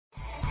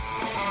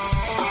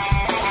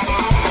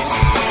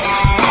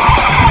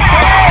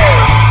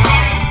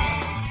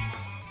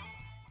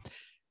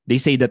They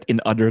say that in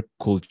other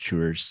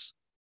cultures,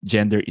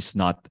 gender is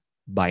not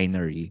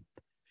binary.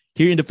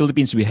 Here in the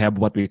Philippines, we have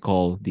what we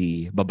call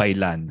the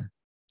Babaylan.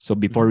 So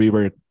before we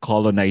were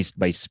colonized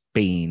by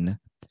Spain,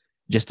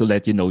 just to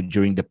let you know,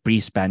 during the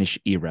pre-Spanish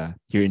era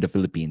here in the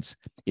Philippines,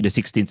 in the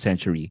 16th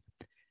century,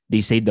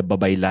 they say the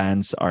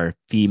Babaylans are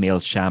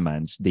female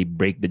shamans. They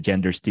break the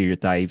gender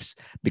stereotypes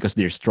because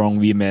they're strong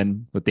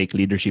women who take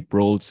leadership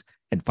roles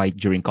and fight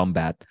during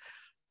combat.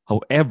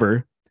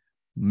 However,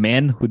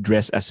 men who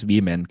dress as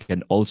women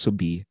can also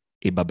be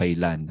a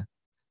Babaylan.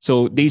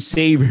 So they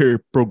say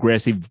we're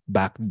progressive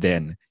back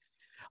then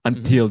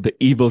until the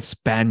evil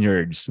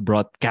Spaniards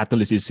brought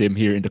Catholicism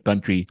here in the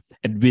country,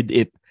 and with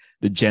it,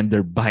 the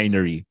gender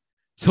binary.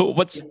 So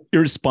what's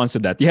your response to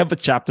that? You have a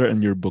chapter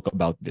in your book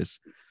about this.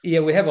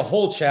 Yeah, we have a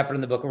whole chapter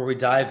in the book where we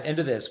dive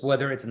into this,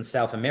 whether it's in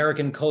South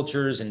American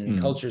cultures and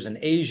cultures in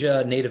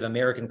Asia, Native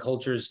American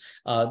cultures.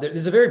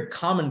 There's a very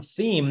common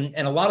theme,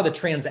 and a lot of the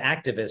trans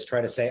activists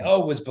try to say,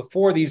 oh, it was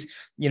before these,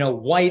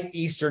 white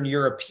Eastern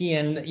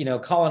European,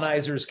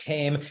 colonizers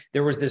came,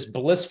 there was this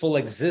blissful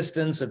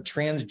existence of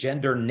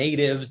transgender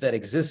natives that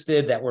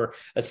existed that were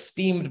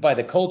esteemed by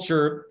the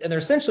culture. And they're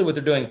essentially what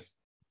they're doing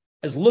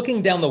is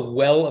looking down the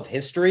well of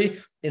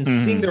history and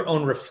seeing their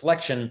own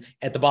reflection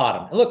at the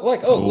bottom. And look,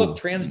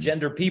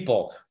 transgender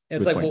people.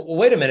 And it's well,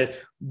 wait a minute.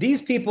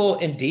 These people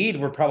indeed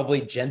were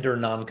probably gender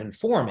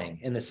non-conforming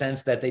in the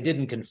sense that they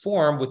didn't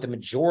conform with the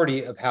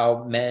majority of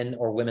how men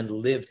or women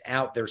lived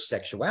out their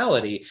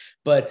sexuality.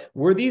 But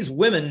were these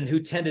women who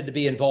tended to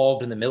be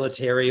involved in the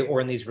military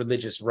or in these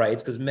religious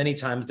rites, because many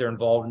times they're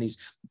involved in these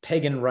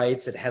pagan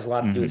rites that has a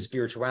lot to do with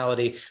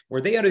spirituality,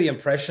 were they under the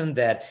impression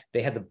that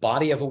they had the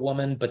body of a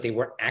woman, but they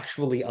were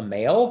actually a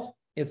male?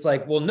 It's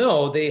well,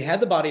 no, they had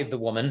the body of the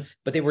woman,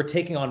 but they were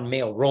taking on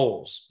male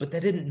roles, but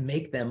that didn't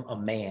make them a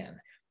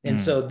man. And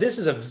so this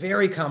is a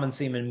very common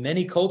theme in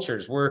many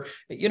cultures where,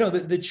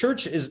 the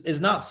church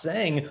is not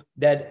saying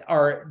that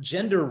our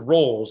gender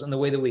roles and the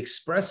way that we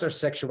express our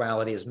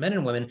sexuality as men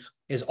and women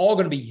is all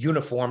going to be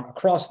uniform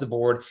across the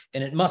board,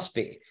 and it must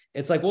be.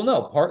 It's well,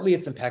 no, partly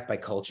it's impacted by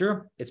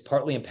culture. It's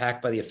partly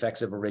impacted by the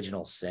effects of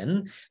original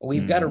sin.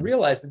 We've got to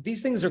realize that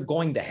these things are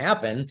going to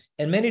happen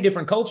in many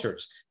different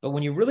cultures. But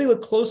when you really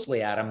look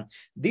closely at them,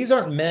 these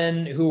aren't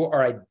men who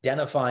are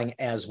identifying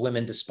as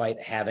women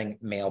despite having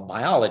male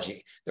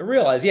biology. They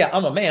realize, yeah,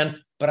 I'm a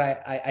man, but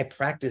I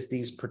practice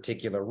these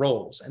particular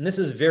roles. And this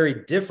is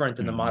very different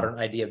than the modern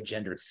idea of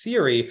gender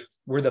theory,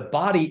 where the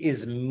body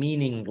is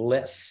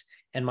meaningless.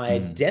 And my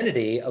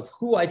identity of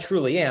who I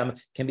truly am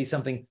can be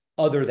something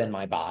other than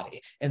my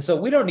body. And so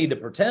we don't need to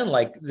pretend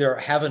like there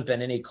haven't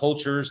been any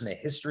cultures in the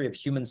history of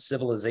human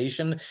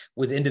civilization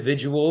with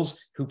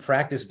individuals who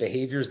practice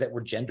behaviors that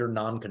were gender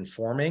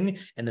non-conforming,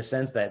 in the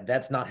sense that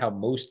that's not how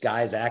most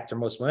guys act or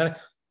most women.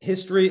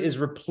 History is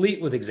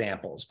replete with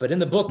examples. But in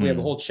the book, we have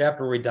a whole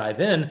chapter where we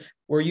dive in,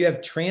 where you have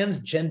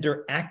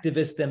transgender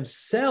activists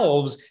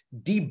themselves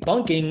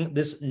debunking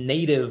this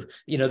native,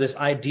 this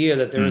idea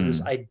that there is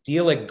this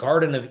idyllic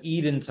Garden of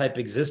Eden type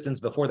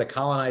existence before the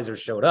colonizers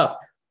showed up.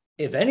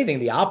 If anything,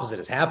 the opposite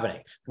is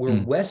happening, where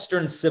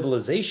Western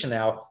civilization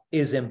now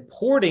is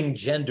importing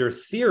gender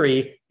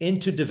theory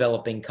into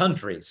developing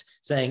countries,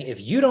 saying, if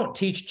you don't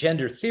teach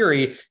gender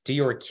theory to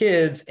your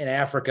kids in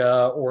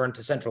Africa or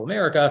into Central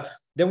America,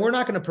 then we're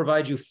not going to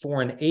provide you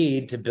foreign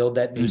aid to build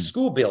that new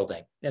school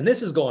building. And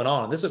this is going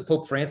on. This is what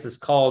Pope Francis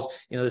calls,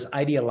 this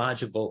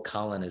ideological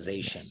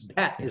colonization.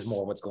 That is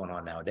more what's going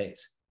on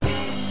nowadays.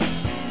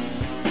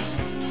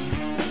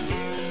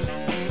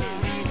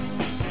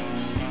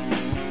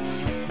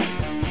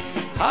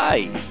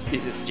 Hi,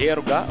 this is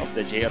Aruga of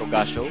the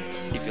Aruga Show.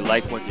 If you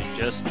like what you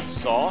just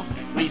saw,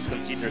 please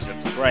consider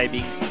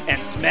subscribing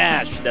and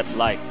smash that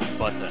like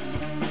button.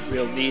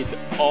 We'll need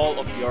all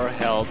of your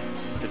help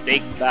to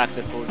take back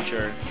the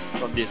culture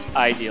from this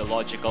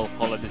ideological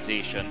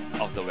colonization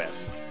of the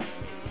West.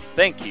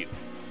 Thank you.